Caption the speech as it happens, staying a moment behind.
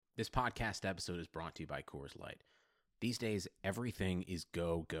This podcast episode is brought to you by Coors Light. These days, everything is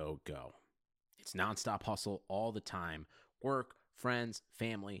go, go, go. It's nonstop hustle all the time. Work, friends,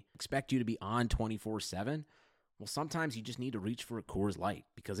 family expect you to be on 24/7. Well, sometimes you just need to reach for a Coors Light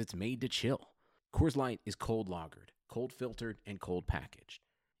because it's made to chill. Coors Light is cold lagered, cold filtered, and cold packaged.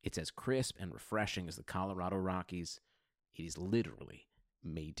 It's as crisp and refreshing as the Colorado Rockies. It is literally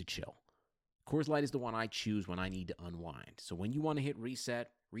made to chill. Coors Light is the one I choose when I need to unwind. So when you want to hit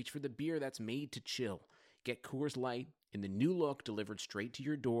reset, reach for the beer that's made to chill. Get Coors Light in the new look delivered straight to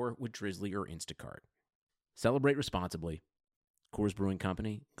your door with Drizzly or Instacart. Celebrate responsibly. Coors Brewing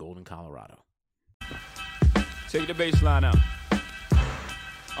Company, Golden, Colorado. Take the bass line out.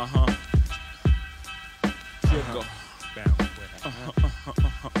 Go.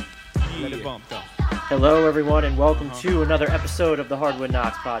 Let it bump though. Hello, everyone, and welcome to another episode of the Hardwood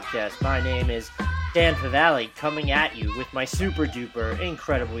Knocks podcast. My name is Dan Favale, coming at you with my super duper,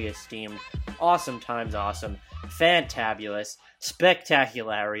 incredibly esteemed, awesome times awesome, fantabulous,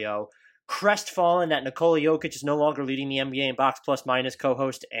 spectaculario, crestfallen that Nikola Jokic is no longer leading the NBA in box plus minus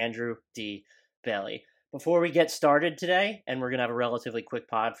co-host Andrew D. Bailey. Before we get started today, and we're going to have a relatively quick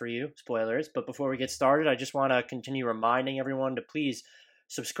pod for you, spoilers, but before we get started, I just want to continue reminding everyone to please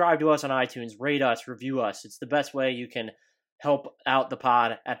subscribe to us on iTunes, rate us, review us. It's the best way you can help out the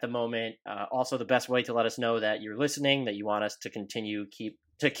pod at the moment. Also, the best way to let us know that you're listening, that you want us to continue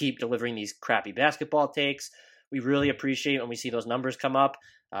keep delivering these crappy basketball takes. We really appreciate when we see those numbers come up.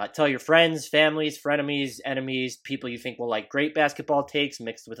 Tell your friends, families, frenemies, enemies, people you think will like great basketball takes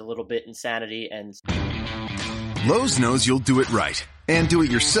mixed with a little bit insanity. And Lowe's knows you'll do it right and do it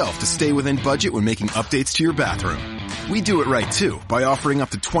yourself to stay within budget when making updates to your bathroom. We do it right too by offering up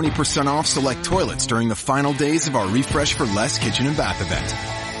to 20% off select toilets during the final days of our Refresh for Less kitchen and bath event.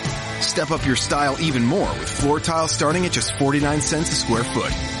 Step up your style even more with floor tiles starting at just 49 cents a square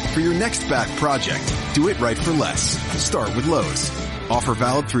foot. For your next bath project, do it right for less. Start with Lowe's. Offer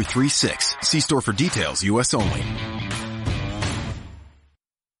valid through 3/6. See store for details, U.S. only.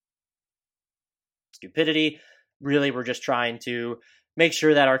 stupidity. Really, we're just trying to make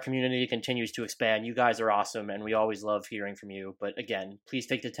sure that our community continues to expand. You guys are awesome, and we always love hearing from you. But again, please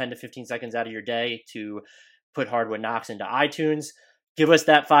take the 10 to 15 seconds out of your day to put Hardwood Knocks into iTunes. Give us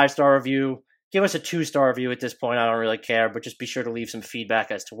that 5-star review. Give us a 2-star review at this point. I don't really care, but just be sure to leave some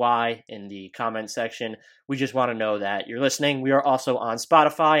feedback as to why in the comment section. We just want to know that you're listening. We are also on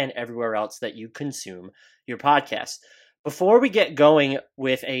Spotify and everywhere else that you consume your podcasts. Before we get going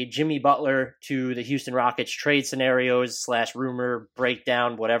with a Jimmy Butler to the Houston Rockets trade scenarios / rumor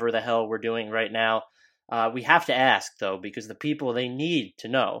breakdown, whatever the hell we're doing right now, we have to ask, though, because the people, they need to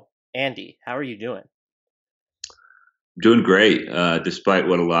know. Andy, how are you doing? Doing great, despite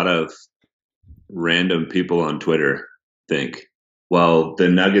what a lot of random people on Twitter think. Well, the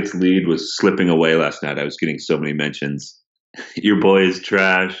Nuggets lead was slipping away last night. I was getting so many mentions. Your boy is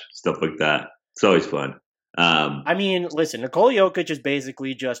trash, stuff like that. It's always fun. I mean, listen, Nikola Jokic is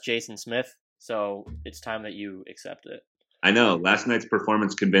basically just Jason Smith, so it's time that you accept it. I know. Last night's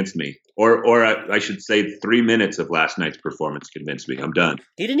performance convinced me. Or I should say 3 minutes of last night's performance convinced me. I'm done.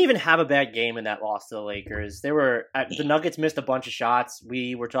 He didn't even have a bad game in that loss to the Lakers. The Nuggets missed a bunch of shots.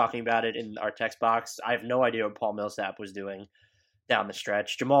 We were talking about it in our text box. I have no idea what Paul Millsap was doing down the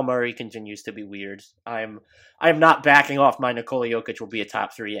stretch. Jamal Murray continues to be weird. I am not backing off my Nikola Jokic will be a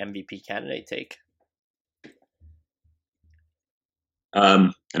top 3 MVP candidate take.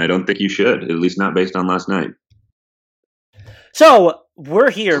 And I don't think you should, at least not based on last night. So we're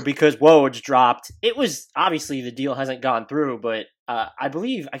here because Woj dropped. It was obviously the deal hasn't gone through, but I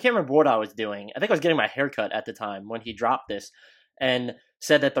believe, I can't remember what I was doing. I think I was getting my haircut at the time when he dropped this and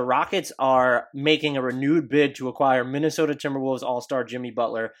said that the Rockets are making a renewed bid to acquire Minnesota Timberwolves All-Star Jimmy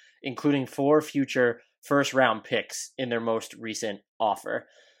Butler, including 4 future first-round picks in their most recent offer.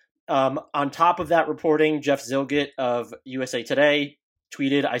 On top of that reporting, Jeff Zilgett of USA Today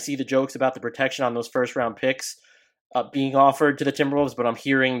tweeted, "I see the jokes about the protection on those first-round picks being offered to the Timberwolves, but I'm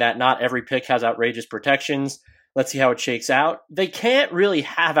hearing that not every pick has outrageous protections. Let's see how it shakes out." They can't really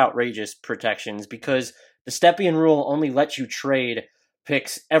have outrageous protections because the Stepien rule only lets you trade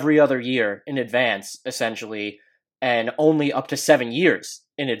picks every other year in advance, essentially, and only up to 7 years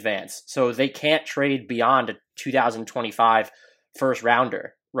in advance. So they can't trade beyond a 2025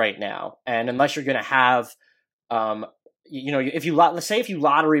 first-rounder right now. And unless you're going to have, let's say if you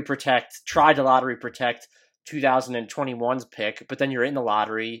try to lottery protect 2021's pick, but then you're in the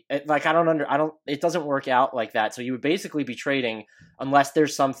lottery. It doesn't work out like that. So you would basically be trading unless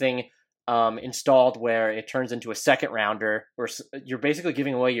there's something installed where it turns into a second rounder, or you're basically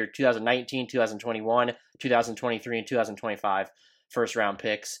giving away your 2019, 2021, 2023, and 2025 first round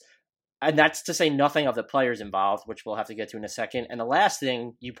picks. And that's to say nothing of the players involved, which we'll have to get to in a second. And the last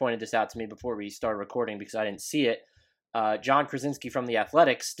thing, you pointed this out to me before we started recording because I didn't see it. John Krasinski from The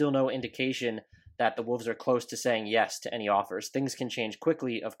Athletic, still no indication that the Wolves are close to saying yes to any offers. Things can change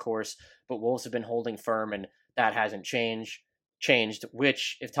quickly, of course, but Wolves have been holding firm, and that hasn't changed,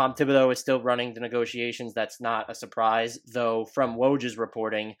 which, if Tom Thibodeau is still running the negotiations, that's not a surprise, though from Woj's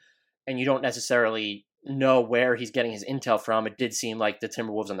reporting, and you don't necessarily know where he's getting his intel from, it did seem like the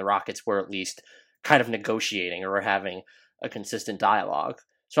Timberwolves and the Rockets were at least kind of negotiating or were having a consistent dialogue.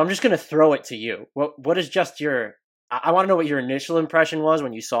 So I'm just going to throw it to you. What is just your... I want to know what your initial impression was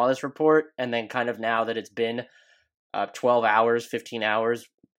when you saw this report, and then kind of now that it's been 12 hours, 15 hours,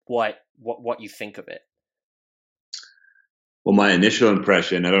 what you think of it. Well, my initial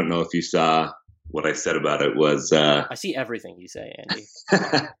impression, I don't know if you saw what I said about it, was... I see everything you say, Andy.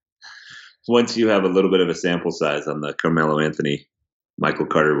 Once you have a little bit of a sample size on the Carmelo Anthony, Michael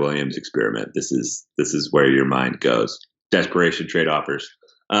Carter Williams experiment, this is where your mind goes. Desperation trade offers.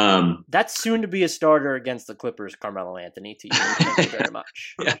 That's soon to be a starter against the Clippers, Carmelo Anthony, to you. Thank you very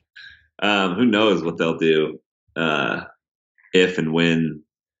much. Yeah. Who knows what they'll do if and when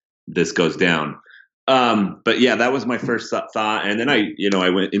this goes down. But yeah, that was my first thought. And then I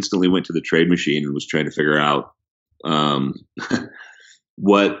instantly went to the trade machine and was trying to figure out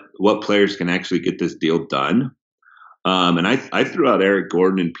what players can actually get this deal done. And I threw out Eric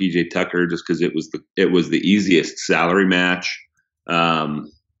Gordon and PJ Tucker just because it was the easiest salary match.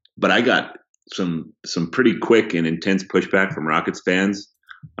 But I got some pretty quick and intense pushback from Rockets fans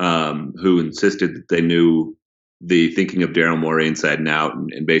who insisted that they knew the thinking of Daryl Morey inside and out,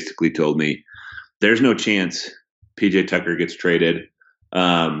 and basically told me there's no chance PJ Tucker gets traded.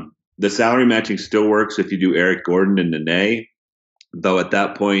 The salary matching still works if you do Eric Gordon and Nene, though at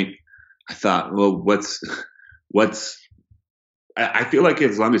that point I thought, well, I feel like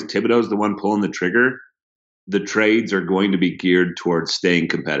as long as Thibodeau's the one pulling the trigger, the trades are going to be geared towards staying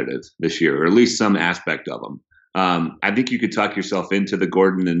competitive this year, or at least some aspect of them. I think you could talk yourself into the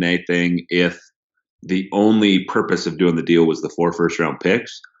Gordon and Nene thing if the only purpose of doing the deal was the 4 first-round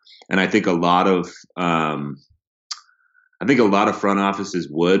picks. And I think a lot of front offices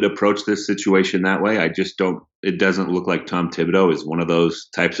would approach this situation that way. It doesn't look like Tom Thibodeau is one of those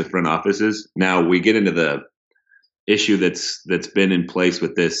types of front offices. Now we get into the issue that's been in place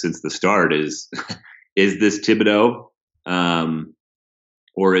with this since the start is this Thibodeau,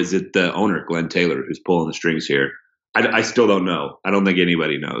 or is it the owner, Glenn Taylor, who's pulling the strings here? I still don't know. I don't think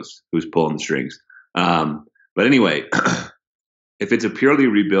anybody knows who's pulling the strings. But anyway, if it's a purely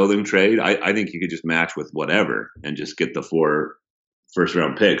rebuilding trade, I think you could just match with whatever and just get the 4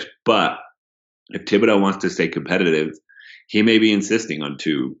 first-round picks. But if Thibodeau wants to stay competitive, he may be insisting on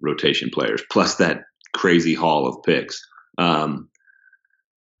 2 rotation players, plus that crazy haul of picks.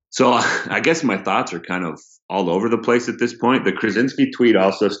 So I guess my thoughts are kind of all over the place at this point. The Krasinski tweet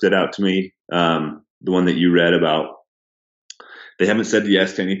also stood out to me, the one that you read about. They haven't said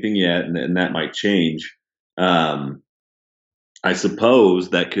yes to anything yet, and that might change. I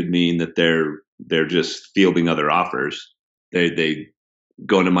suppose that could mean that they're just fielding other offers. They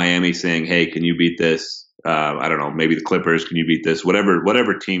go into Miami saying, "Hey, can you beat this?" I don't know, maybe the Clippers, can you beat this?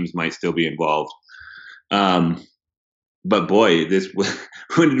 Whatever teams might still be involved. But boy,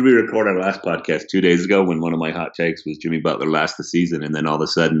 when did we record our last podcast? 2 days ago, when one of my hot takes was Jimmy Butler lasts the season, and then all of a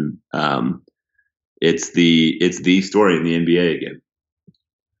sudden, it's the story in the NBA again.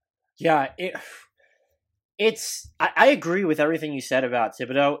 Yeah, I agree with everything you said about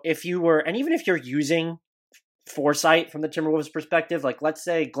Thibodeau. And even if you're using foresight from the Timberwolves perspective, like let's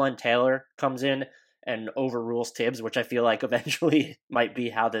say Glenn Taylor comes in and overrules Tibbs, which I feel like eventually might be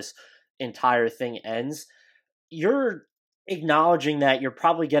how this entire thing ends. You're acknowledging that you're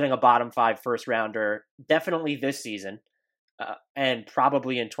probably getting a bottom 5 first rounder, definitely this season, and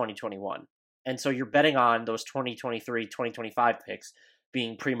probably in 2021. And so you're betting on those 2023, 2025 picks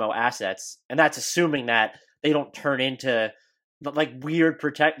being primo assets. And that's assuming that they don't turn into like weird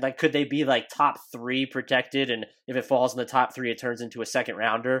like could they be like top 3 protected, and if it falls in the top 3 it turns into a second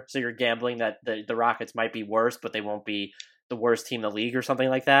rounder, so you're gambling that the Rockets might be worse but they won't be the worst team in the league or something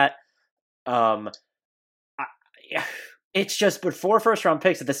like that. It's just, but 4 first round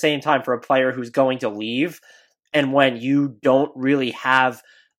picks at the same time for a player who's going to leave, and when you don't really have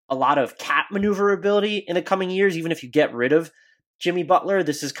a lot of cap maneuverability in the coming years, even if you get rid of Jimmy Butler,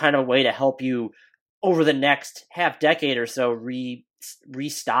 this is kind of a way to help you over the next half decade or so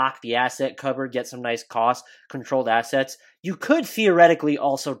restock the asset cover, get some nice cost controlled assets. You could theoretically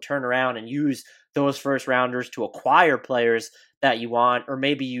also turn around and use those first rounders to acquire players that you want, or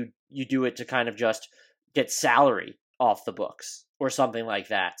maybe you do it to kind of just get salary off the books. or something like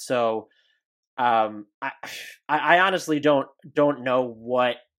that. So I honestly don't know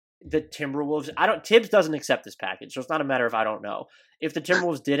what the Timberwolves. Tibbs doesn't accept this package, so it's not a matter of I don't know. If the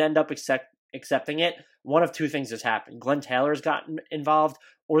Timberwolves did end up accepting it, one of two things has happened. Glenn Taylor's gotten involved,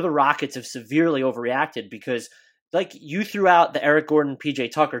 or the Rockets have severely overreacted because, like, you threw out the Eric Gordon,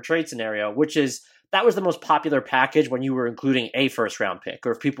 PJ Tucker trade scenario, that was the most popular package when you were including a first-round pick,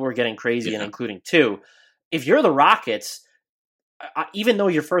 or if people were getting crazy and including two. If you're the Rockets, even though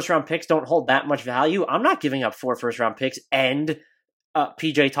your first-round picks don't hold that much value, I'm not giving up 4 first-round picks and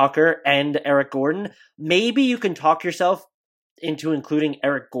PJ Tucker and Eric Gordon. Maybe you can talk yourself into including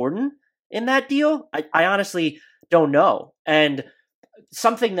Eric Gordon in that deal. I honestly don't know. And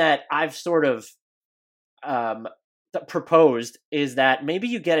something that I've sort of proposed is that maybe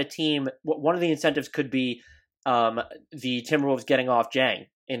you get a team. One of the incentives could be the Timberwolves getting off Jang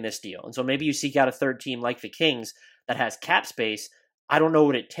in this deal. And so maybe you seek out a third team like the Kings that has cap space. I don't know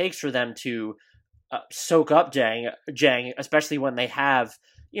what it takes for them to soak up Jang, especially when they have,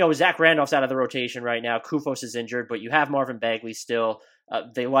 Zach Randolph's out of the rotation right now. Kufos is injured, but you have Marvin Bagley still.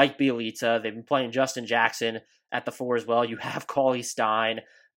 They like Bjelica. They've been playing Justin Jackson at the 4 as well. You have Cauley Stein,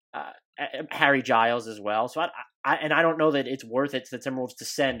 Harry Giles as well. So I don't know that it's worth it to the Timberwolves to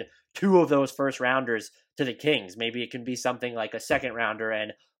send 2 of those first rounders to the Kings. Maybe it can be something like a second rounder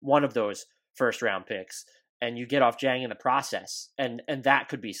and one of those first round picks, and you get off Jang in the process, and that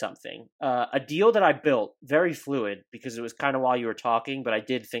could be something. A deal that I built, very fluid, because it was kind of while you were talking, but I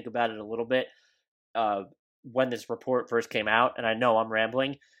did think about it a little bit when this report first came out, and I know I'm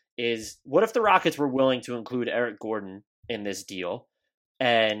rambling, is what if the Rockets were willing to include Eric Gordon in this deal,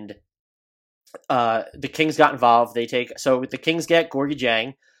 and the Kings got involved. So the Kings get Gorgui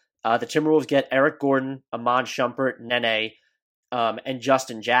Dieng, the Timberwolves get Eric Gordon, Iman Shumpert, Nene, and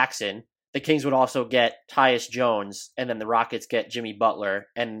Justin Jackson. The Kings would also get Tyus Jones, and then the Rockets get Jimmy Butler,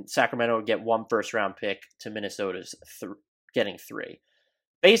 and Sacramento would get 1 first-round pick to Minnesota's getting 3.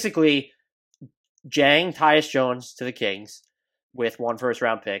 Basically, Jang, Tyus Jones to the Kings with 1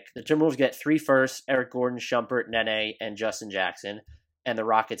 first-round pick. The Timberwolves get 3 firsts, Eric Gordon, Shumpert, Nene, and Justin Jackson, and the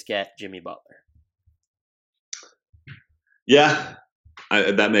Rockets get Jimmy Butler. Yeah,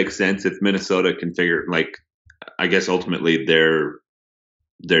 that makes sense. If Minnesota can figure, I guess ultimately they're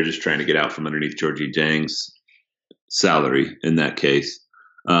just trying to get out from underneath Gorgui Dieng's salary in that case.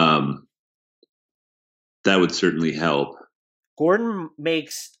 That would certainly help. Gordon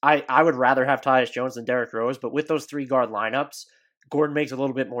makes – I would rather have Tyus Jones than Derrick Rose, but with those 3 guard lineups, Gordon makes a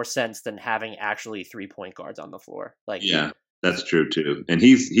little bit more sense than having actually 3 point guards on the floor. Yeah, that's true too. And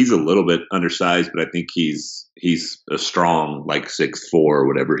he's a little bit undersized, but I think he's a strong 6'4" or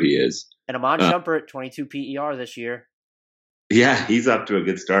whatever he is. And Iman Shumpert, 22 PER this year. Yeah, he's up to a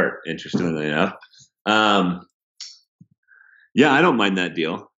good start, interestingly enough. Yeah, I don't mind that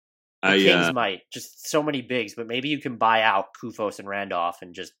deal. The Kings might. Just so many bigs, but maybe you can buy out Kufos and Randolph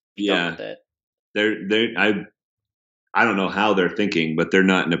and just be done with it. I don't know how they're thinking, but they're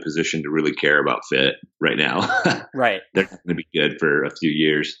not in a position to really care about fit right now. Right. They're going to be good for a few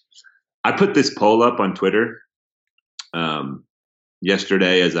years. I put this poll up on Twitter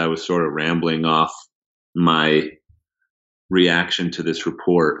yesterday as I was sort of rambling off my reaction to this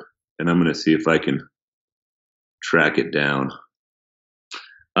report, and I'm going to see if I can track it down.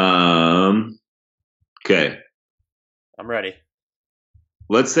 Okay. I'm ready.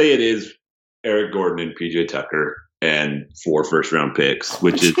 Let's say it is Eric Gordon and PJ Tucker and 4 first-round picks,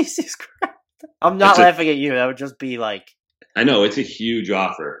 which is... Jesus Christ. I'm not laughing at you. That would just be I know, it's a huge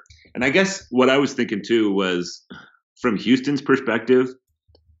offer. And I guess what I was thinking, too, was from Houston's perspective,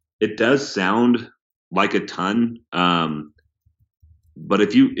 it does sound like a ton. But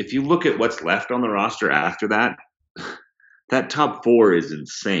if you look at what's left on the roster after that, that top 4 is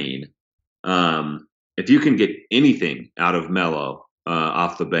insane. If you can get anything out of Melo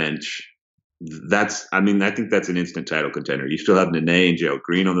off the bench, I think that's an instant title contender. You still have Nene and Gerald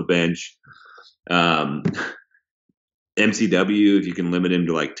Green on the bench. MCW, if you can limit him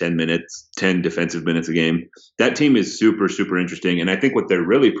to 10 defensive minutes a game. That team is super, super interesting. And I think what they're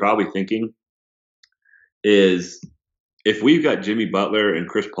really probably thinking is if we've got Jimmy Butler and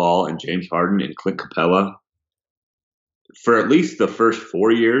Chris Paul and James Harden and Clint Capella for at least the first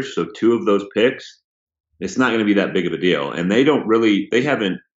 4 years, so 2 of those picks, it's not going to be that big of a deal. And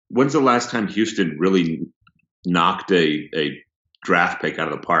when's the last time Houston really knocked a draft pick out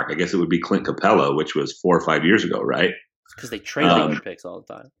of the park? I guess it would be Clint Capella, which was 4 or 5 years ago, right? Because they trade their picks all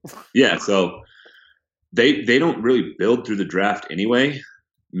the time. Yeah, so they don't really build through the draft anyway.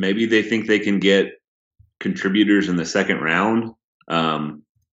 Maybe they think they can get contributors in the second round,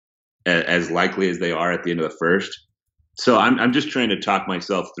 as likely as they are at the end of the first. So I'm just trying to talk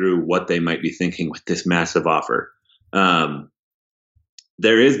myself through what they might be thinking with this massive offer.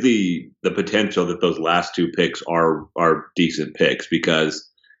 There is the potential that those last two picks are decent picks, because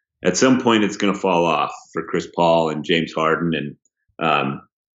at some point it's going to fall off for Chris Paul and James Harden and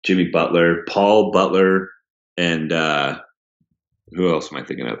Jimmy Butler, Paul Butler, and who else am I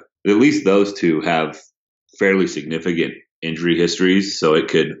thinking of? At least those two have fairly significant injury histories, so it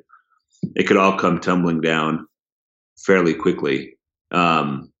could all come tumbling down fairly quickly.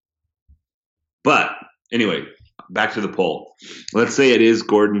 But anyway, back to the poll. Let's say it is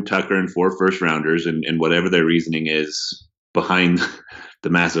Gordon, Tucker, and 4 first rounders, and whatever their reasoning is behind the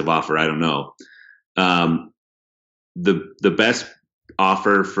massive offer, I don't know. The best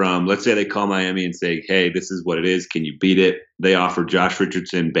offer from, let's say they call Miami and say, hey, this is what it is. Can you beat it? They offer Josh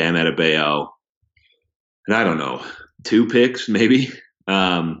Richardson, Bam Adebayo, and I don't know, 2 picks maybe.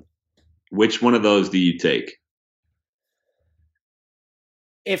 Which one of those do you take?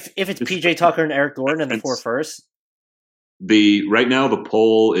 If it's PJ Tucker and Eric Gordon and the 4 first? Right now the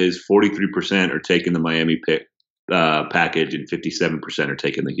poll is 43% are taking the Miami pick package and 57% are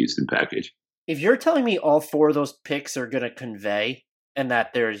taking the Houston package. If you're telling me all 4 of those picks are going to convey, and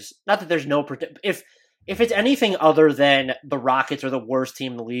that there's no if it's anything other than the Rockets are the worst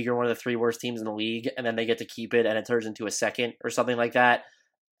team in the league or one of the 3 worst teams in the league, and then they get to keep it and it turns into a second or something like that,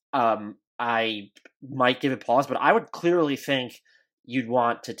 I might give it pause. But I would clearly think you'd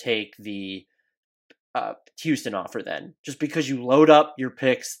want to take the Houston offer then, just because you load up your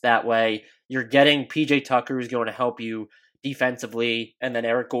picks that way. You're getting PJ Tucker, who's going to help you defensively, and then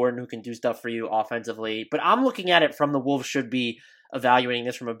Eric Gordon, who can do stuff for you offensively. But I'm looking at it from the Wolves should be evaluating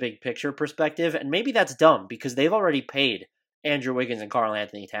this from a big picture perspective, and maybe that's dumb because they've already paid Andrew Wiggins and Karl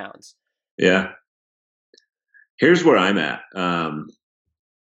Anthony Towns. Yeah. Here's where I'm at. I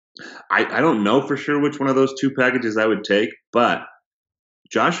don't know for sure which one of those 2 packages I would take, but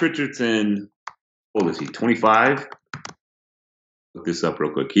Josh Richardson, how old is he, 25? Look this up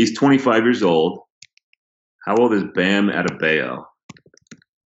real quick. He's 25 years old. How old is Bam Adebayo?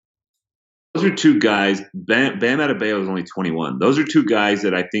 Those are 2 guys. Bam Adebayo is only 21. Those are 2 guys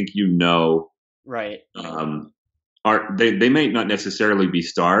that I think right. They may not necessarily be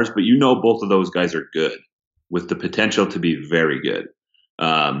stars, but both of those guys are good with the potential to be very good.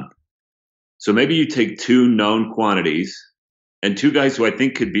 So maybe you take 2 known quantities and 2 guys who I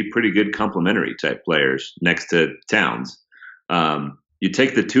think could be pretty good complementary type players next to Towns. You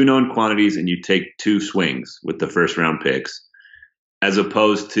take the 2 known quantities and you take 2 swings with the first round picks, as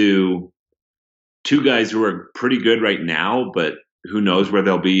opposed to 2 guys who are pretty good right now, but who knows where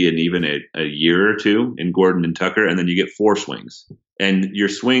they'll be in even a year or 2 in Gordon and Tucker. And then you get 4 swings, and your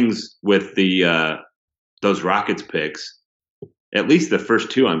swings with those Rockets picks, at least the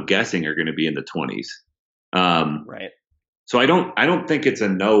first 2, I'm guessing, are going to be in the 20s. Right. So I don't think it's a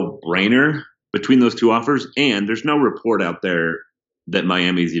no-brainer between those 2 offers, and there's no report out there that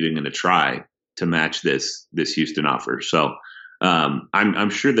Miami's even going to try to match this Houston offer. So I'm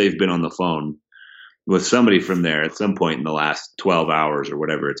sure they've been on the phone with somebody from there at some point in the last 12 hours or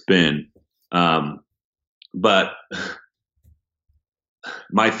whatever it's been. But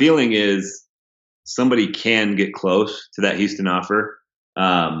my feeling is somebody can get close to that Houston offer.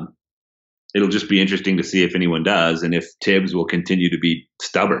 It'll just be interesting to see if anyone does, and if Tibbs will continue to be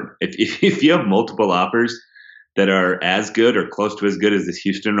stubborn. If you have multiple offers that are as good or close to as good as this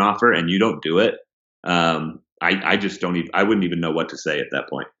Houston offer, and you don't do it, I just don't even. I wouldn't even know what to say at that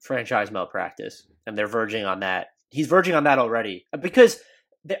point. Franchise malpractice, and they're verging on that. He's verging on that already, because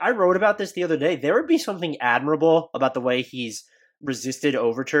I wrote about this the other day. There would be something admirable about the way he's resisted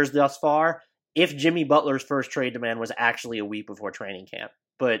overtures thus far if Jimmy Butler's first trade demand was actually a week before training camp.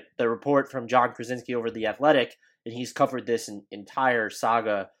 But the report from John Krasinski over The Athletic, and he's covered this entire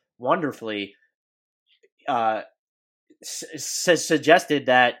saga wonderfully, suggested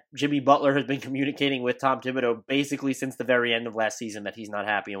that Jimmy Butler has been communicating with Tom Thibodeau basically since the very end of last season that he's not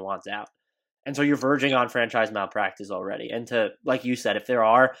happy and wants out. And so you're verging on franchise malpractice already. And to, like you said, if there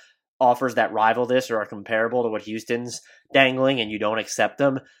are offers that rival this or are comparable to what Houston's dangling and you don't accept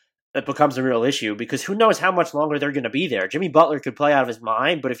them, it becomes a real issue, because who knows how much longer they're going to be there. Jimmy Butler could play out of his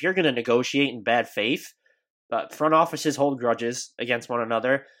mind, but if you're going to negotiate in bad faith, front offices hold grudges against one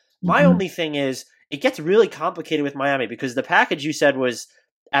another. Mm-hmm. My only thing is, it gets really complicated with Miami, because the package you said was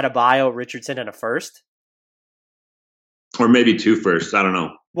Adebayo, Richardson, and a first. Or maybe 2 firsts. I don't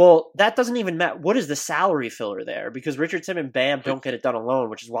know. Well, that doesn't even matter. What is the salary filler there? Because Richardson and Bam don't get it done alone,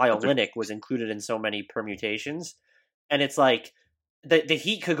 which is why Olynyk was included in so many permutations. And it's like, the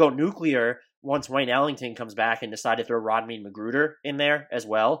Heat could go nuclear once Wayne Ellington comes back and decide to throw Rodney Magruder in there as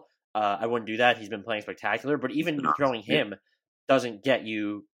well. I wouldn't do that. He's been playing spectacular, but even throwing him doesn't get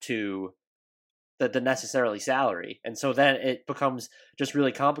you to the necessarily salary. And so then it becomes just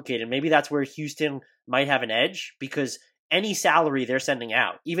really complicated. Maybe that's where Houston might have an edge, because any salary they're sending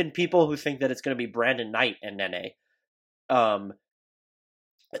out, even people who think that it's going to be Brandon Knight and Nene,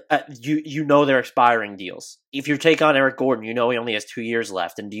 you know they're expiring deals. If you take on Eric Gordon, you know he only has 2 years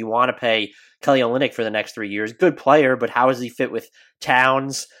left. And do you want to pay Kelly Olynyk for the next 3 years? Good player, but how does he fit with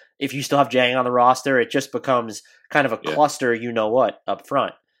Towns? If you still have Jang on the roster, it just becomes kind of a cluster, you know what, up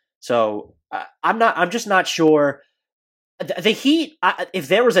front. So I'm just not sure. The Heat, if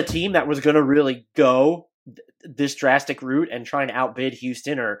there was a team that was going to really go this drastic route and try and outbid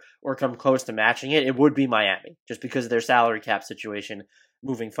Houston or come close to matching it, it would be Miami, just because of their salary cap situation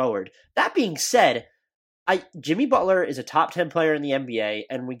moving forward. That being said, Jimmy Butler is a top 10 player in the NBA,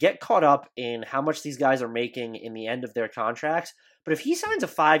 and we get caught up in how much these guys are making in the end of their contracts. But if he signs a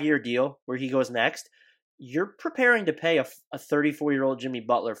 5-year deal where he goes next, you're preparing to pay a 34-year-old Jimmy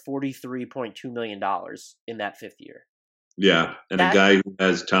Butler $43.2 million in that 5th year. Yeah, and a guy who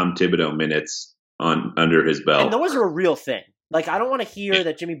has Tom Thibodeau minutes under his belt. And those are a real thing. Like, I don't want to hear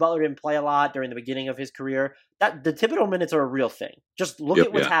that Jimmy Butler didn't play a lot during the beginning of his career. That the Thibodeau minutes are a real thing. Just look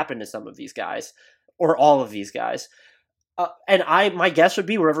at what's happened to some of these guys, or all of these guys. And my guess would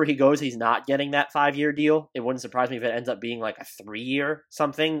be wherever he goes, he's not getting that 5-year deal. It wouldn't surprise me if it ends up being like a 3-year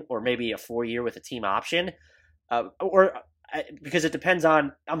something, or maybe a 4-year with a team option. Because it depends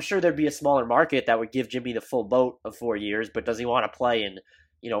on, I'm sure there'd be a smaller market that would give Jimmy the full boat of 4 years, but does he want to play in,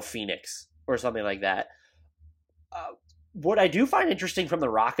 Phoenix or something like that? What I do find interesting from the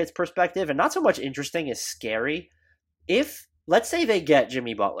Rockets' perspective, and not so much interesting as scary, if, let's say they get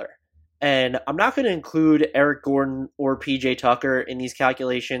Jimmy Butler, and I'm not going to include Eric Gordon or PJ Tucker in these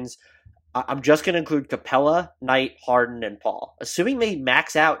calculations. I'm just going to include Capella, Knight, Harden, and Paul. Assuming they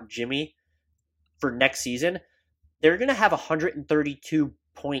max out Jimmy for next season, they're going to have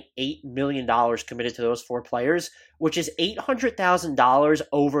 $132.8 million committed to those 4 players, which is $800,000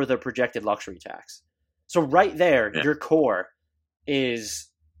 over the projected luxury tax. So right there, your core is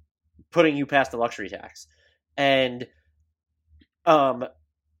putting you past the luxury tax. And,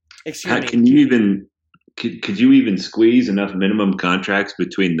 excuse me. Can you even could you even squeeze enough minimum contracts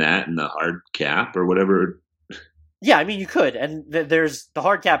between that and the hard cap or whatever? Yeah, I mean, you could, and the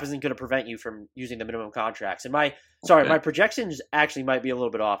hard cap isn't going to prevent you from using the minimum contracts. And my projections actually might be a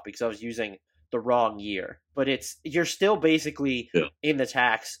little bit off because I was using the wrong year, but you're still basically in the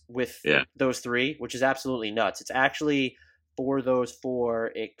tax with those 3, which is absolutely nuts. It's actually, for those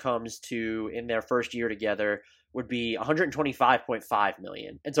 4, it comes to, in their first year together, would be $125.5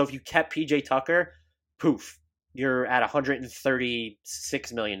 million. And so if you kept PJ Tucker, poof, you're at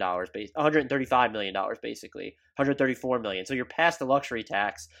 $136 million, $135 million basically, $134 million. So you're past the luxury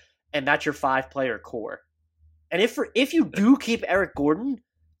tax, and that's your 5-player core. And if you do keep Eric Gordon,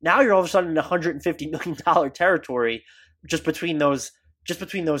 now you're all of a sudden in $150 million territory just between those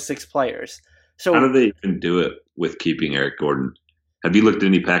 6 players. So how do they even do it with keeping Eric Gordon? Have you looked at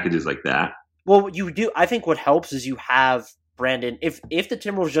any packages like that? Well, you do. I think what helps is you have Brandon. If the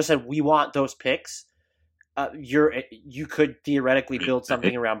Timberwolves just said we want those picks, you could theoretically build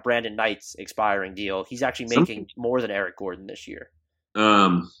something around Brandon Knight's expiring deal. He's actually making more than Eric Gordon this year.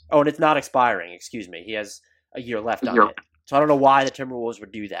 And it's not expiring. Excuse me. He has a year left on it. So I don't know why the Timberwolves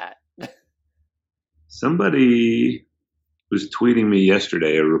would do that. Somebody was tweeting me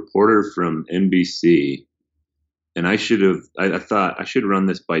yesterday, a reporter from NBC, and I thought I should run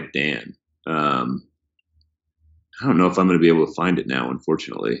this by Dan. I don't know if I'm going to be able to find it now,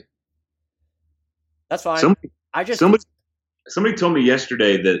 unfortunately. That's fine. Somebody told me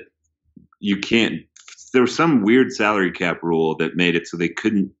yesterday that you can't. There was some weird salary cap rule that made it so they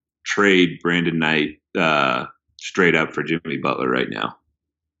couldn't trade Brandon Knight straight up for Jimmy Butler right now.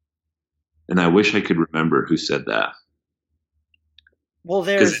 And I wish I could remember who said that. Well,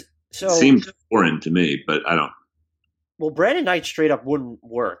 it seems foreign to me, but I don't. Well, Brandon Knight straight up wouldn't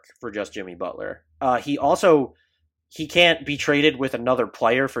work for just Jimmy Butler. He can't be traded with another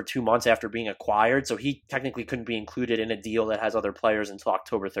player for 2 months after being acquired, so he technically couldn't be included in a deal that has other players until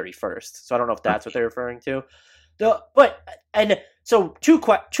October 31st. So I don't know if that's what they're referring to. So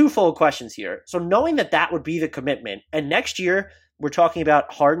two full questions here. So knowing that would be the commitment, and next year we're talking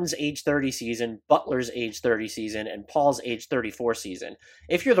about Harden's age 30 season, Butler's age 30 season, and Paul's age 34 season.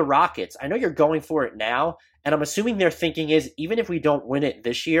 If you're the Rockets, I know you're going for it now, and I'm assuming their thinking is, even if we don't win it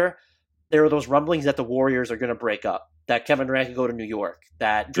this year, there are those rumblings that the Warriors are going to break up, that Kevin Durant could go to New York,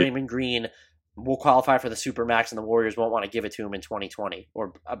 that Draymond Green will qualify for the Supermax and the Warriors won't want to give it to him in 2020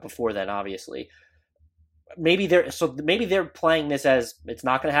 or before then, obviously. maybe they're playing this as it's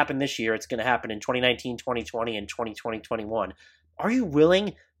not going to happen this year. It's going to happen in 2019, 2020, and 2020, 21. Are you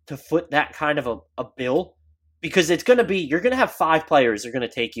willing to foot that kind of a bill? Because it's going to be, you're going to have 5 players that are going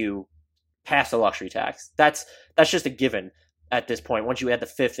to take you past the luxury tax. That's just a given at this point, once you add the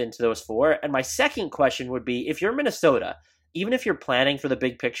 5th into those 4. And my second question would be, if you're Minnesota, even if you're planning for the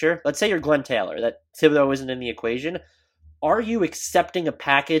big picture, let's say you're Glenn Taylor, that Thibodeau isn't in the equation, are you accepting a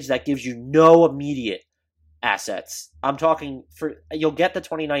package that gives you no immediate assets? I'm talking you'll get the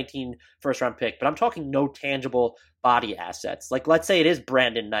 2019 first round pick, but I'm talking no tangible body assets. Like, let's say it is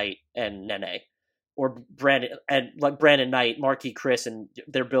Brandon Knight and Nene, or Brandon Knight, Marquis Chris, and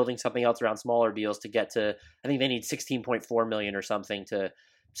they're building something else around smaller deals to get to, I think they need $16.4 million or something to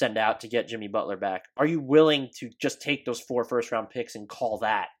send out to get Jimmy Butler back. Are you willing to just take those 4 first round picks and call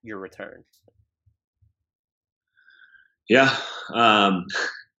that your return? Yeah. I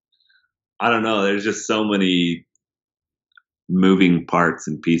don't know. There's just so many moving parts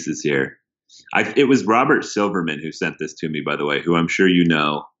and pieces here. It was Robert Silverman who sent this to me, by the way, who I'm sure you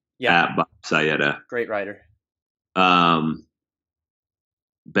know, at Bob Sayeda. Great writer.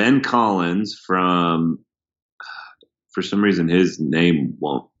 Ben Collins for some reason, his name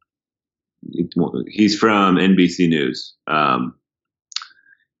won't. He's from NBC News.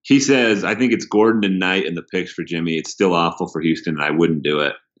 He says, I think it's Gordon and Knight in the picks for Jimmy. It's still awful for Houston, and I wouldn't do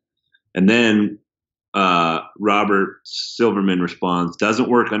it. And then Robert Silverman responds, doesn't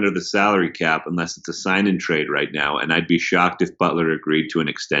work under the salary cap unless it's a sign and trade right now, and I'd be shocked if Butler agreed to an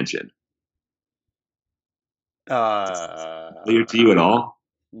extension. Clear to you at all?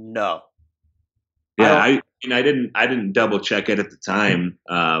 No. Yeah, I didn't double check it at the time,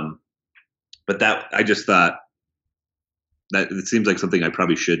 but I just thought that it seems like something I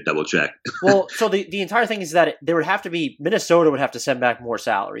probably should double check. Well, so the entire thing is that there would have to be, Minnesota would have to send back more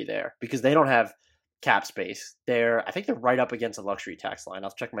salary there because they don't have cap space. I think they're right up against a luxury tax line.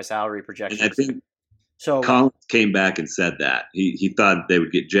 I'll check my salary projections. And I think Collins came back and said that he thought they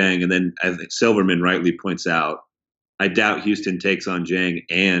would get Jang, and then I think Silverman rightly points out, I doubt Houston takes on Jang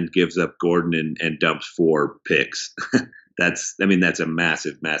and gives up Gordon and dumps 4 picks. That's a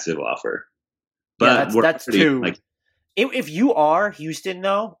massive, massive offer. But yeah, that's 2. If you are Houston,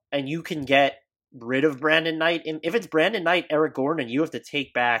 though, and you can get rid of Brandon Knight, and if it's Brandon Knight, Eric Gordon, and you have to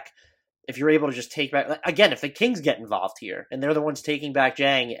take back, if you're able to just take back, again, if the Kings get involved here, and they're the ones taking back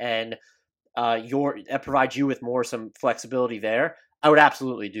Jang, and that provides you with some flexibility there, I would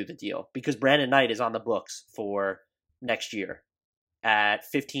absolutely do the deal, because Brandon Knight is on the books for next year at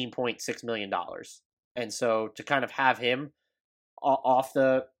 $15.6 million. And so to kind of have him off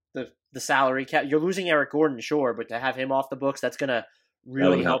the salary cap, you're losing Eric Gordon, sure, but to have him off the books, that's going to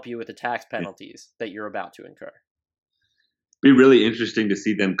really help you with the tax penalties that you're about to incur. Be really interesting to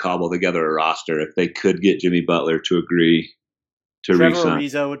see them cobble together a roster if they could get Jimmy Butler to agree to Trevor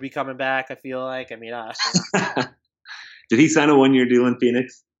Ariza would be coming back, I feel like. I mean, did he sign a 1-year deal in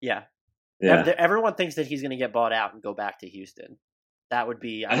Phoenix? Yeah. Yeah. Everyone thinks that he's going to get bought out and go back to Houston. I would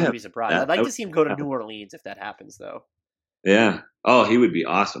be surprised. I'd like to see him go to New Orleans if that happens, though. Yeah. Oh, he would be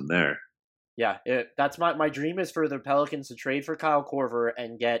awesome there. Yeah. That's my dream is for the Pelicans to trade for Kyle Korver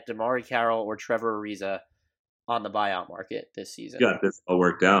and get DeMarre Carroll or Trevor Ariza on the buyout market this season. Yeah, this all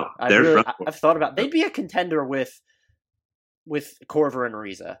worked out. I've thought about, they'd be a contender with Korver and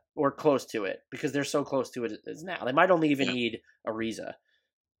Ariza, or close to it, because they're so close to it as now. They might only even need Ariza.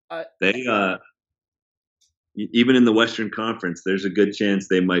 Even in the Western Conference, there's a good chance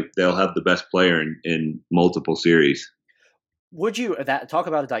they'll have the best player in multiple series. Would you talk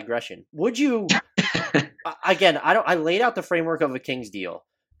about a digression? Would you again? I laid out the framework of a Kings deal,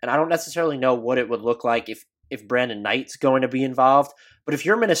 and I don't necessarily know what it would look like if Brandon Knight's going to be involved. But if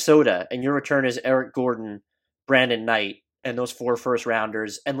you're Minnesota and your return is Eric Gordon, Brandon Knight, and those 4 first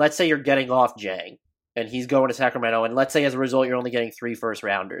rounders, and let's say you're getting off Jang and he's going to Sacramento, and let's say as a result you're only getting 3 first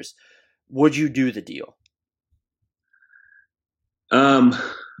rounders, would you do the deal? I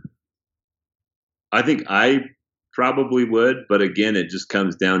think I probably would, but again, it just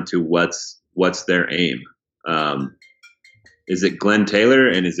comes down to what's their aim. Is it Glenn Taylor,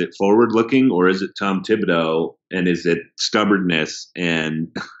 and is it forward looking, or is it Tom Thibodeau, and is it stubbornness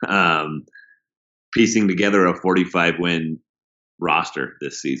and piecing together a 45 win roster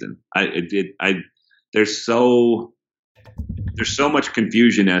this season? There's so much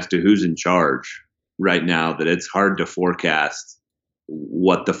confusion as to who's in charge right now that it's hard to forecast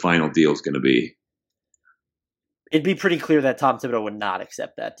what the final deal is going to be. It'd be pretty clear that Tom Thibodeau would not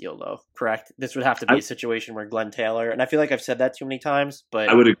accept that deal, though, correct? This would have to be a situation where Glenn Taylor, and I feel like I've said that too many times, but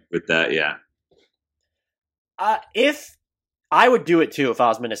I would agree with that, yeah. If I would do it too if I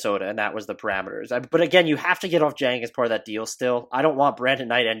was Minnesota and that was the parameters. But again, you have to get off Jang as part of that deal still. I don't want Brandon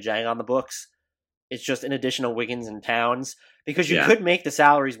Knight and Jang on the books. It's just an additional Wiggins and Towns because you could make the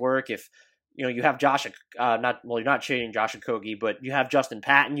salaries work if you have you're not trading Josh Okogie, but you have Justin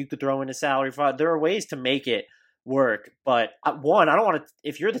Patton you could throw in a salary fund. There are ways to make it work, but one, I don't want to.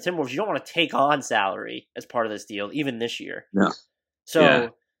 If you're the Timberwolves, you don't want to take on salary as part of this deal, even this year. No.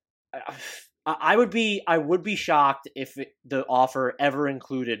 So I would be shocked if the offer ever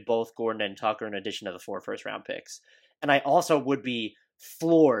included both Gordon and Tucker in addition to the 4 first-round picks, and I also would be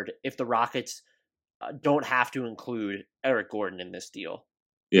floored if the Rockets don't have to include Eric Gordon in this deal.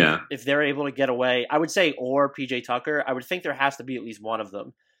 Yeah. If they're able to get away, I would say, or PJ Tucker, I would think there has to be at least one of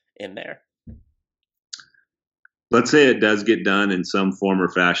them in there. Let's say it does get done in some form or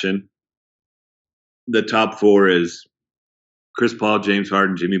fashion. The top 4 is Chris Paul, James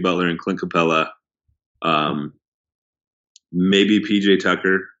Harden, Jimmy Butler, and Clint Capella. Maybe PJ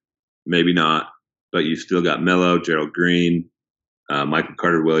Tucker, maybe not. But you've still got Melo, Gerald Green, Michael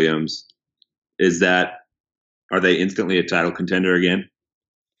Carter-Williams. Are they instantly a title contender again?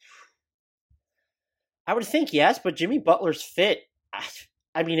 I would think yes, but Jimmy Butler's fit.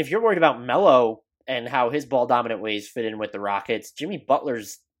 I mean, if you're worried about Melo and how his ball dominant ways fit in with the Rockets, Jimmy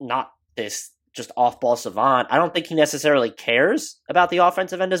Butler's not this just off-ball savant. I don't think he necessarily cares about the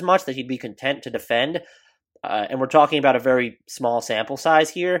offensive end as much, that he'd be content to defend. And we're talking about a very small sample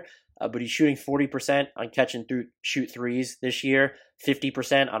size here, but he's shooting 40% on shoot threes this year,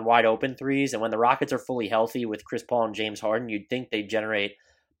 50% on wide open threes. And when the Rockets are fully healthy with Chris Paul and James Harden, you'd think they'd generate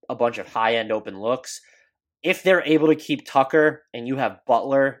a bunch of high-end open looks. If they're able to keep Tucker and you have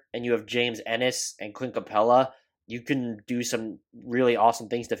Butler and you have James Ennis and Clint Capella, you can do some really awesome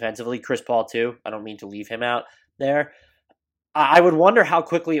things defensively. Chris Paul too. I don't mean to leave him out there. I would wonder how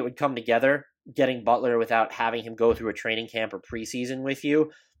quickly it would come together, getting Butler without having him go through a training camp or preseason with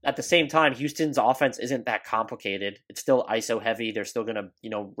you. At the same time, Houston's offense isn't that complicated. It's still ISO heavy. They're still going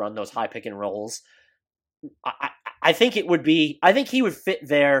to, run those high pick and rolls. I think he would fit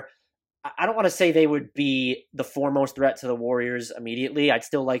there. I don't want to say they would be the foremost threat to the Warriors immediately. I'd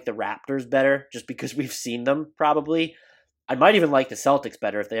still like the Raptors better just because we've seen them probably. I might even like the Celtics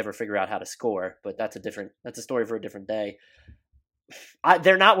better if they ever figure out how to score, but that's a story for a different day.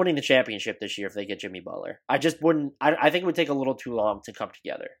 They're not winning the championship this year if they get Jimmy Butler. I just wouldn't. I think it would take a little too long to come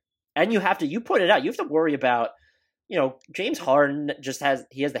together. And you put it out. You have to worry about, James Harden has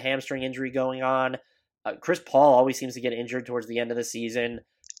the hamstring injury going on. Chris Paul always seems to get injured towards the end of the season.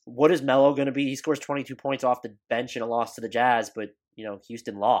 What is Melo going to be? He scores 22 points off the bench in a loss to the Jazz, but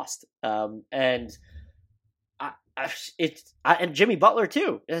Houston lost. And Jimmy Butler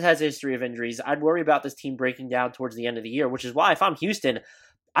too has a history of injuries. I'd worry about this team breaking down towards the end of the year, which is why if I'm Houston,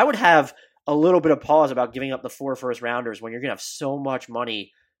 I would have a little bit of pause about giving up the 4 first rounders when you're going to have so much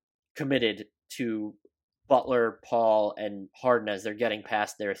money committed to Butler, Paul, and Harden as they're getting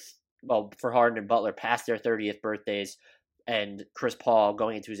past for Harden and Butler past their 30th birthdays, and Chris Paul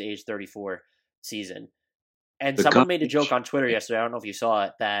going into his age 34 season. And someone made a joke on Twitter yesterday, I don't know if you saw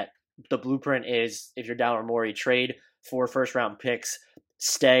it, that the blueprint is, if you're Daryl Morey, trade 4 first-round picks,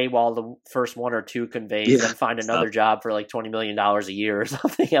 stay while the first 1 or 2 conveys, then find another job for like $20 million a year or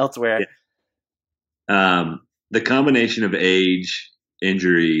something elsewhere. Yeah. The combination of age,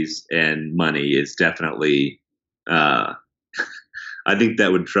 injuries, and money is definitely I think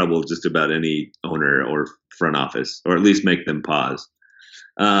that would trouble just about any owner or front office, or at least make them pause.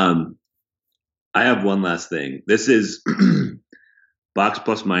 I have one last thing. This is box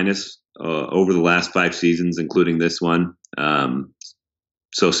plus minus over the last 5 seasons, including this one.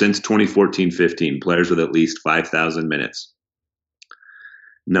 So since 2014-15, players with at least 5,000 minutes.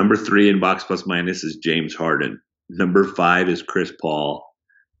 Number 3 in box plus minus is James Harden. Number 5 is Chris Paul.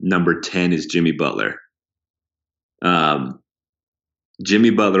 Number 10 is Jimmy Butler.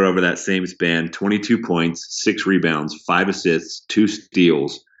 Jimmy Butler over that same span, 22 points, 6 rebounds, 5 assists, 2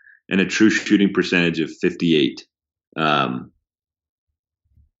 steals, and a true shooting percentage of 58.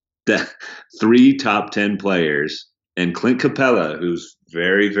 The 3 top 10 players, and Clint Capella, who's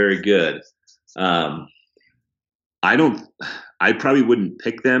very, very good. I probably wouldn't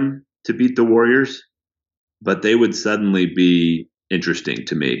pick them to beat the Warriors, but they would suddenly be interesting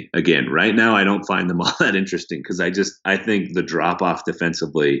to me. Again, right now I don't find them all that interesting because I think the drop off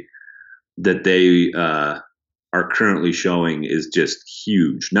defensively that they are currently showing is just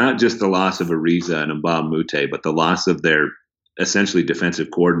huge. Not just the loss of Ariza and Mbah Moute, but the loss of their essentially defensive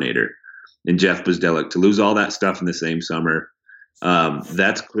coordinator in Jeff Bzdelik. To lose all that stuff in the same summer,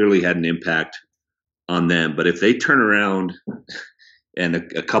 that's clearly had an impact on them. But if they turn around and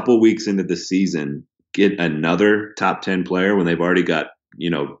a couple weeks into the season get another top 10 player when they've already got,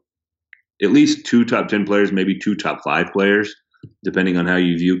 at least 2 top 10 players, maybe 2 top 5 players, depending on how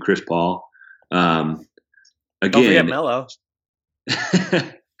you view Chris Paul. Don't forget Melo.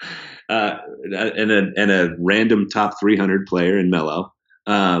 and a random top 300 player in Melo.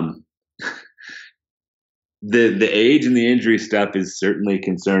 The age and the injury stuff is certainly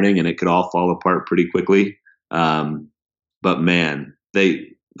concerning, and it could all fall apart pretty quickly. But man,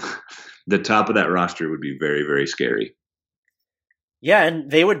 the top of that roster would be very, very scary. Yeah, and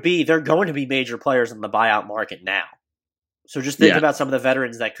they're going to be major players in the buyout market now. So just think about some of the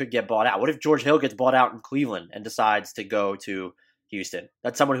veterans that could get bought out. What if George Hill gets bought out in Cleveland and decides to go to Houston?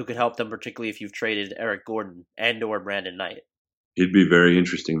 That's someone who could help them, particularly if you've traded Eric Gordon and or Brandon Knight. It'd be very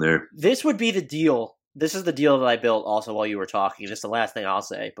interesting there. This would be the deal. This is the deal that I built also while you were talking. This is the last thing I'll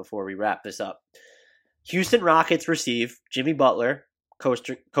say before we wrap this up. Houston Rockets receive Jimmy Butler,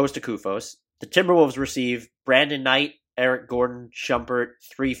 Costa Koufos. The Timberwolves receive Brandon Knight, Eric Gordon, Shumpert,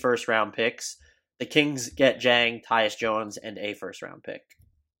 3 first-round picks. The Kings get Jang, Tyus Jones, and a first-round pick.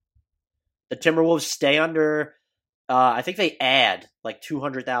 The Timberwolves stay under, I think they add like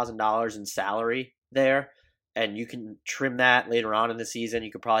 $200,000 in salary there, and you can trim that later on in the season.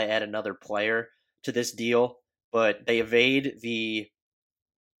 You could probably add another player to this deal, but they evade the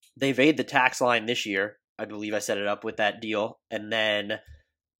tax line this year. I believe I set it up with that deal, and then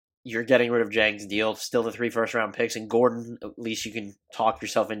you're getting rid of Jang's deal, still the 3 first-round picks, and Gordon, at least you can talk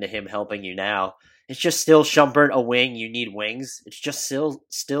yourself into him helping you now. It's just still Shumpert, a wing. You need wings. It's just still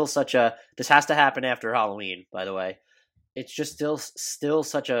such a... This has to happen after Halloween, by the way. It's just still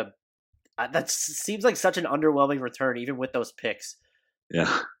such a... That seems like such an underwhelming return, even with those picks.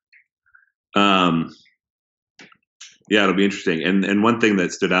 Yeah. It'll be interesting. And one thing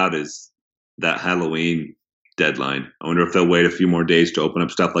that stood out is that Halloween deadline. I wonder if they'll wait a few more days to open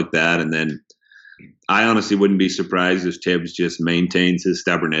up stuff like that. And then I honestly wouldn't be surprised if Tibbs just maintains his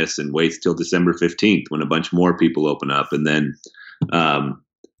stubbornness and waits till December 15th when a bunch more people open up. And then I'm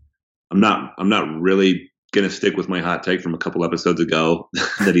not really going to stick with my hot take from a couple episodes ago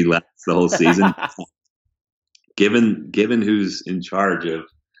that he lasts the whole season. Given who's in charge of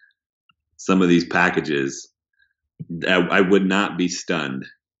some of these packages, I would not be stunned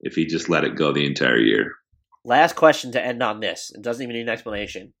if he just let it go the entire year. Last question to end on this. It doesn't even need an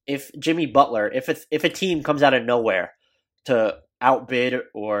explanation. If Jimmy Butler, if a team comes out of nowhere to outbid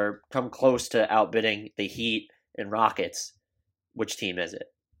or come close to outbidding the Heat and Rockets, which team is it?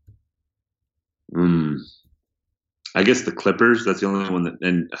 I guess the Clippers. That's the only one that,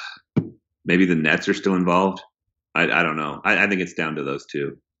 and maybe the Nets are still involved. I don't know. I think it's down to those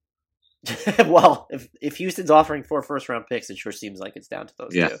two. Well, if Houston's offering 4 first-round picks, it sure seems like it's down to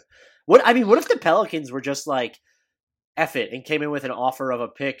those two. What if the Pelicans were just like, F it, and came in with an offer of a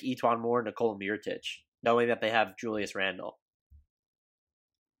pick, Etuan Moore, Nikola Mirotic, knowing that they have Julius Randle?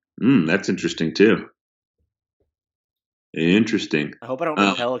 That's interesting, too. Interesting. I hope I don't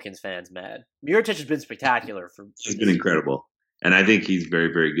make Pelicans fans mad. Mirotic has been spectacular. He's been incredible. And I think he's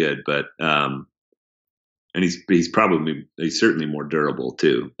very, very good, but and he's certainly more durable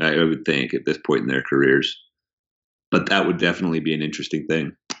too, I would think, at this point in their careers. But that would definitely be an interesting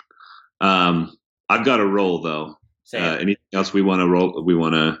thing. I've got to roll though. Anything else we want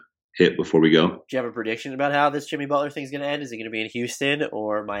to hit before we go? Do you have a prediction about how this Jimmy Butler thing is going to end? Is it going to be in Houston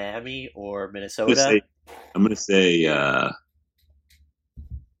or Miami or Minnesota? I'm going to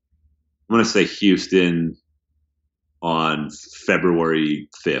say Houston on February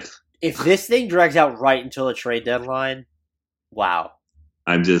 5th. If this thing drags out right until the trade deadline, wow.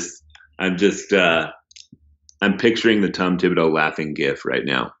 I'm picturing the Tom Thibodeau laughing gif right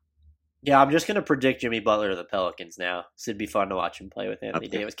now. Yeah, I'm just going to predict Jimmy Butler to the Pelicans now. It'd be fun to watch him play with Anthony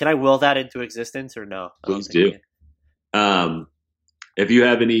Davis. Can I will that into existence or no? Please do. If you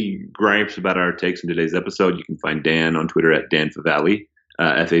have any gripes about our takes in today's episode, you can find Dan on Twitter at Dan Favale,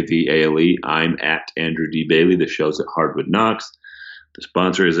 Favale. I'm at Andrew D. Bailey. The show's at Hardwood Knocks. The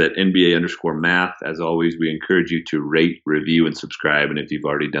sponsor is at NBA_math. As always, we encourage you to rate, review, and subscribe. And if you've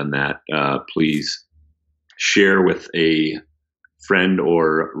already done that, please share with a friend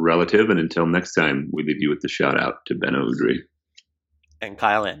or relative. And until next time, we leave you with the shout out to Ben Oudry and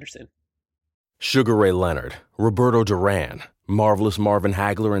Kyle Anderson, Sugar Ray Leonard, Roberto Duran, Marvelous Marvin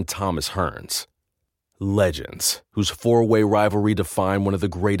Hagler, and Thomas Hearns. Legends, whose 4-way rivalry defined one of the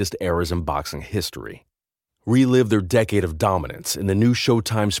greatest eras in boxing history. Relive their decade of dominance in the new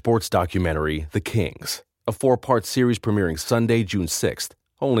Showtime sports documentary, The Kings, a 4-part series premiering Sunday, June 6th,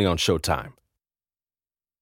 only on Showtime.